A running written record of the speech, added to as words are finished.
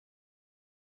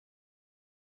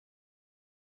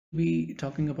Be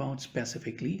talking about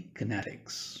specifically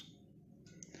kinetics.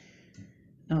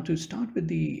 Now, to start with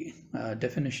the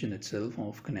definition itself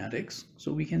of kinetics,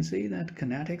 so we can say that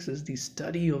kinetics is the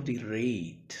study of the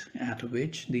rate at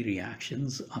which the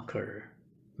reactions occur.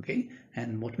 Okay,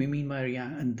 and what we mean by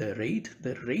the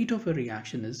rate of a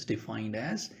reaction is defined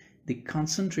as the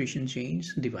concentration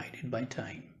change divided by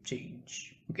time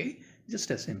change. Okay, just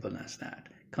as simple as that.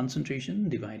 Concentration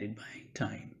divided by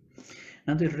time.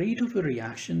 Now, the rate of a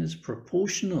reaction is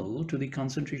proportional to the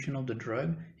concentration of the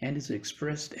drug and is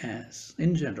expressed as,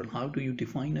 in general, how do you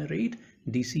define a rate?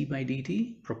 dC by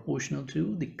dt proportional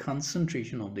to the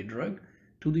concentration of the drug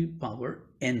to the power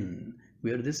n,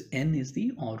 where this n is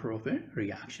the order of a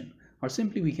reaction. Or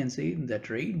simply we can say that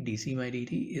rate dC by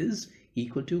dt is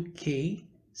equal to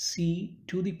kc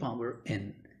to the power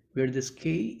n, where this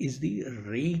k is the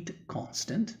rate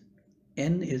constant,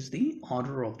 n is the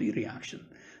order of the reaction.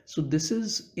 So this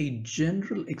is a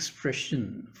general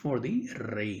expression for the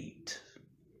rate.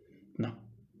 Now,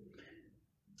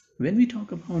 when we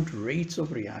talk about rates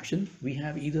of reaction, we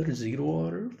have either zero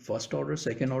order, first order,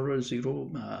 second order, zero,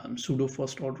 pseudo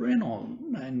first order, and all,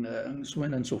 and so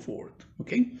on and so forth.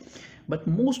 Okay, but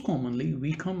most commonly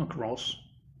we come across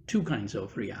two kinds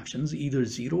of reactions, either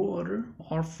zero order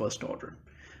or first order.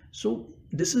 So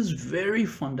this is very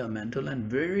fundamental and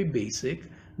very basic,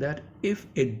 that if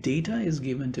a data is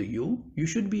given to you, you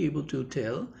should be able to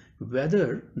tell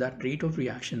whether that rate of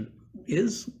reaction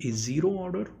is a zero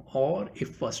order or a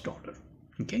first order.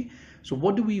 Okay, so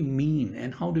what do we mean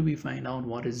and how do we find out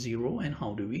what is zero, and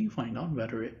how do we find out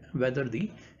whether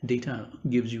the data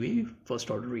gives you a first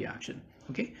order reaction?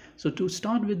 Okay, so to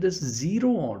start with this zero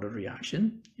order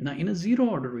reaction, now in a zero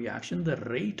order reaction, the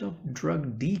rate of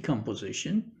drug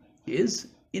decomposition is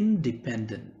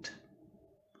independent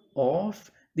of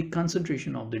the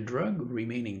concentration of the drug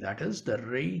remaining. That is, the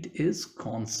rate is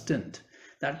constant.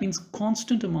 That means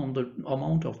constant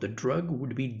amount of the drug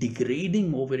would be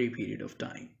degrading over a period of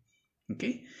time.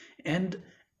 Okay, and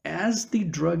as the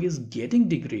drug is getting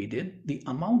degraded, the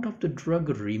amount of the drug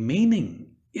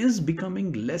remaining is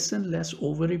becoming less and less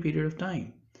over a period of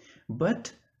time,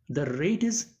 but the rate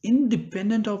is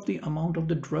independent of the amount of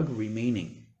the drug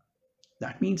remaining.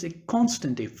 That means a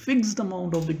constant, a fixed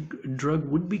amount of the drug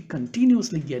would be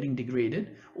continuously getting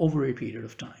degraded over a period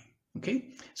of time. Okay,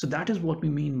 so that is what we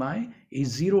mean by a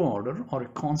zero order or a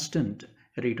constant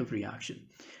rate of reaction.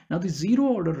 Now, the zero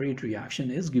order rate reaction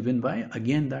is given by,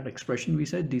 again, that expression we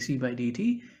said, dC by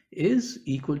dt is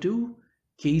equal to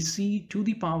kc to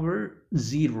the power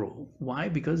 0. Why?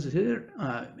 Because here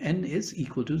n is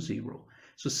equal to 0.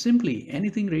 So simply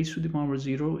anything raised to the power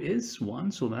 0 is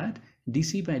 1, so that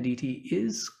dC by dt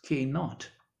is k naught.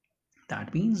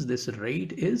 That means this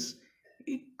rate is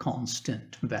a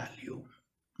constant value.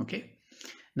 Okay,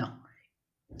 now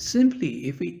simply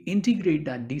if we integrate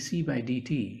that dC by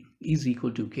dt is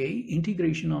equal to k,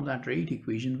 integration of that rate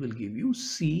equation will give you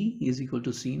c is equal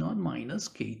to c naught minus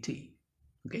kt.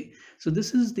 Okay, so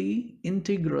this is the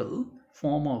integral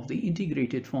form of the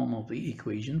integrated form of the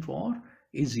equation for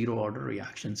a zero order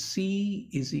reaction. C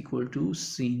is equal to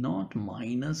C naught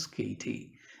minus KT,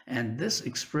 and this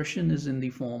expression is in the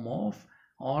form of,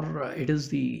 or it is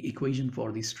the equation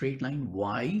for the straight line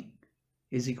y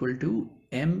is equal to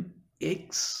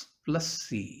mx plus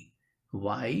c.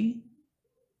 Y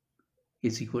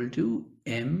is equal to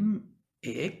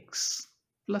mx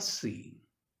plus c.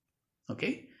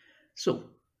 Okay, so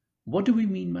what do we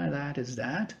mean by that is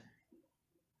that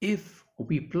if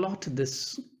we plot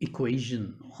this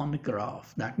equation on a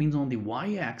graph, that means on the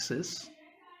y-axis,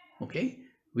 okay,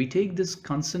 we take this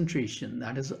concentration,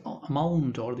 that is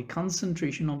amount or the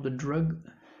concentration of the drug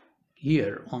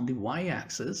here on the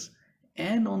y-axis,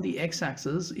 and on the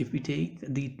x-axis if we take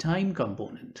the time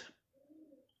component.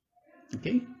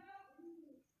 Okay,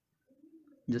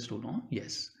 just hold on.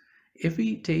 Yes, if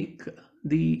we take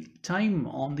the time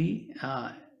on the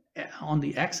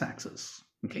x-axis,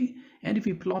 okay, and if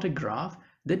we plot a graph,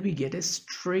 then we get a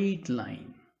straight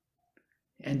line,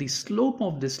 and the slope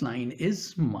of this line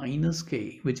is minus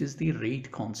k, which is the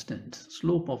rate constant.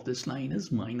 Slope of this line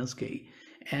is minus k,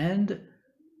 and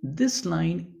this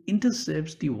line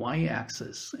intercepts the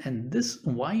y-axis, and this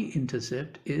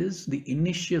y-intercept is the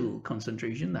initial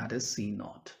concentration, that is C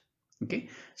naught. Okay,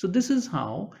 so this is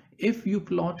how, if you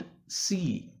plot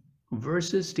C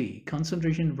versus T,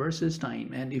 concentration versus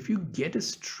time, and if you get a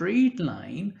straight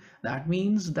line, that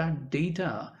means that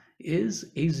data is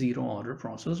a zero order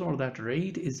process, or that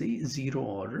rate is a zero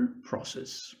order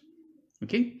process.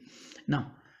 Okay,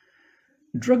 now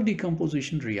drug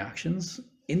decomposition reactions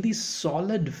in the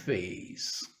solid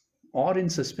phase or in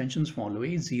suspensions follow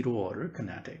a zero order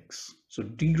kinetics. So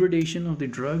degradation of the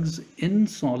drugs in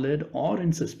solid or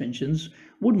in suspensions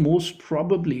would most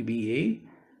probably be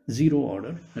a zero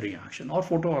order reaction. Or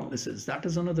photolysis, that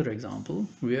is another example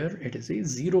where it is a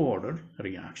zero order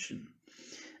reaction.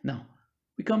 Now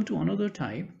we come to another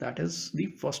type, that is the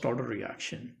first order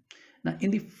reaction. Now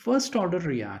in the first order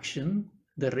reaction,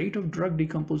 the rate of drug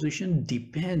decomposition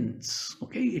depends,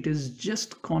 okay, it is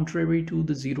just contrary to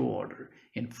the zero order.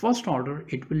 In first order,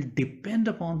 it will depend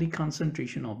upon the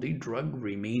concentration of the drug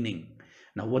remaining.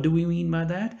 Now what do we mean by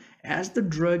that? As the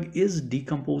drug is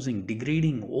decomposing,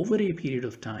 degrading over a period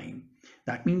of time,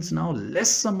 that means now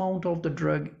less amount of the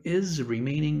drug is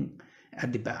remaining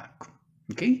at the back,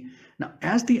 okay. Now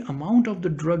as the amount of the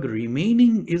drug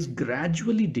remaining is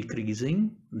gradually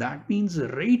decreasing, that means the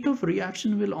rate of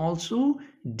reaction will also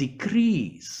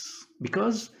decrease,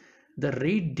 because the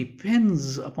rate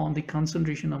depends upon the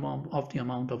concentration of the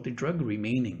amount of the drug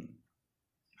remaining,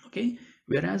 okay.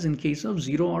 Whereas in case of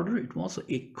zero order, it was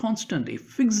a constant, a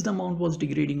fixed amount was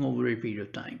degrading over a period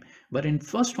of time. But in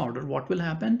first order, what will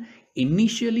happen?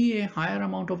 Initially a higher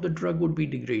amount of the drug would be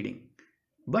degrading,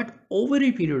 but over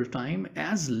a period of time,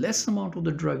 as less amount of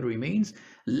the drug remains,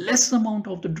 less amount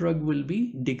of the drug will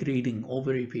be degrading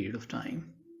over a period of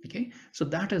time. Okay, so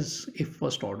that is a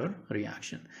first order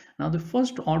reaction. Now the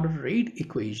first order rate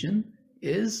equation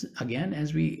is, again,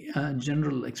 as we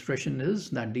general expression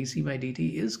is that dc by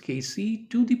dt is kc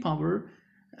to the power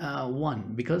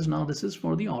 1, because now this is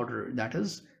for the order, that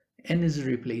is n is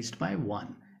replaced by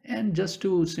 1. And just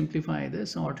to simplify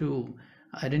this, or to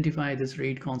identify this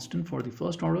rate constant for the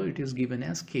first order, it is given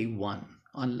as k1,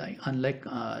 unlike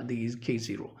the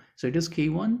k0. So it is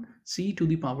k1 c to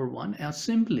the power 1, as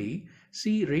simply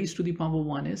c raised to the power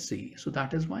 1 is c. So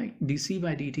that is why dc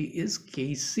by dt is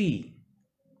kc,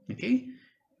 okay.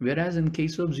 Whereas in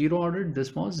case of zero order,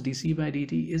 this was dc by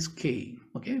dt is k,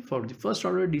 okay. For the first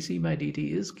order, dc by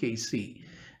dt is kc.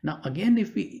 Now again,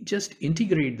 if we just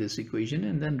integrate this equation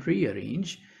and then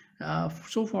rearrange,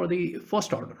 so for the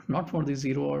first order, not for the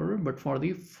zero order, but for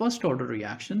the first order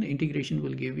reaction, integration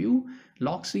will give you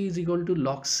log c is equal to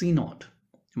log c naught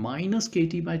minus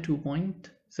kt by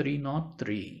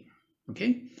 2.303,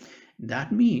 okay.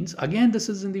 That means, again, this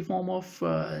is in the form of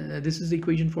this is the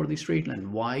equation for the straight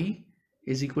line, y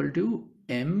is equal to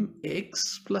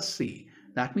mx plus c.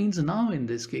 That means now in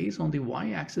this case, on the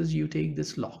y-axis you take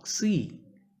this log c,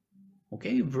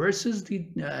 okay, versus the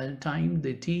time,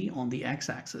 the t on the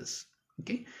x-axis,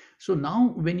 okay. So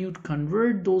now when you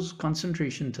convert those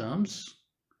concentration terms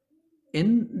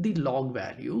in the log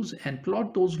values and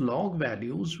plot those log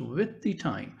values with the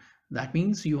time, that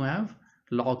means you have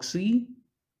log c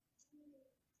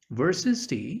versus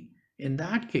t. In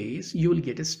that case, you will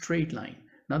get a straight line.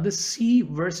 Now the c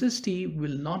versus t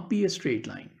will not be a straight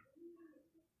line,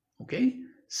 okay.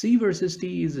 C versus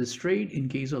t is a straight in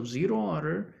case of zero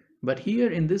order, but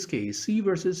here in this case, c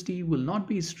versus t will not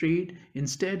be straight.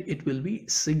 Instead, it will be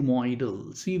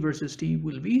sigmoidal. C versus t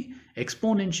will be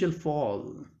exponential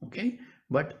fall, okay.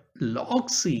 But log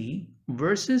c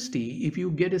versus t, if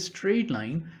you get a straight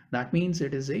line, that means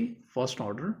it is a first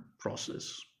order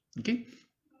process, okay.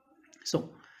 So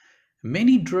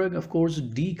many drug, of course,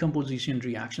 decomposition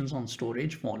reactions on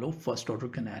storage follow first order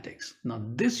kinetics. Now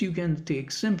this you can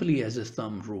take simply as a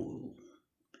thumb rule.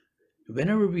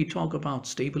 Whenever we talk about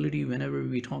stability, whenever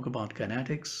we talk about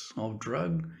kinetics of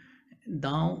drug,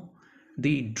 now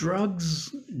the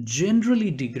drugs generally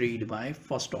degrade by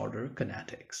first order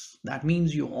kinetics. That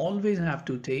means you always have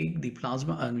to take the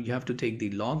plasma, and you have to take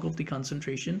the log of the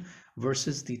concentration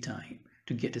versus the time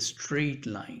to get a straight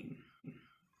line,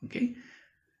 okay.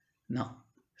 Now,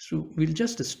 so we'll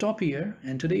just stop here,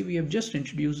 and today we have just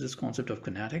introduced this concept of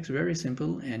kinetics, very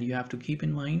simple, and you have to keep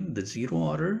in mind the zero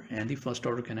order and the first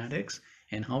order kinetics.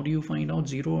 And how do you find out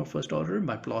zero or first order?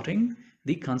 By plotting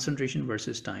the concentration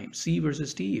versus time, c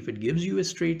versus t. If it gives you a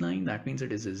straight line, that means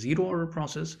it is a zero order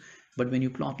process. But when you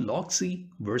plot log c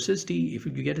versus t, if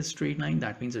you get a straight line,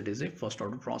 that means it is a first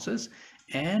order process.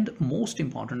 And most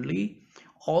importantly,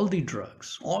 all the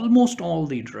drugs, almost all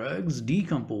the drugs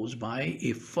decompose by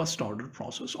a first order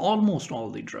process, almost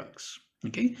all the drugs,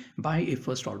 okay, by a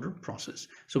first order process.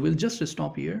 So we'll just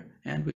stop here and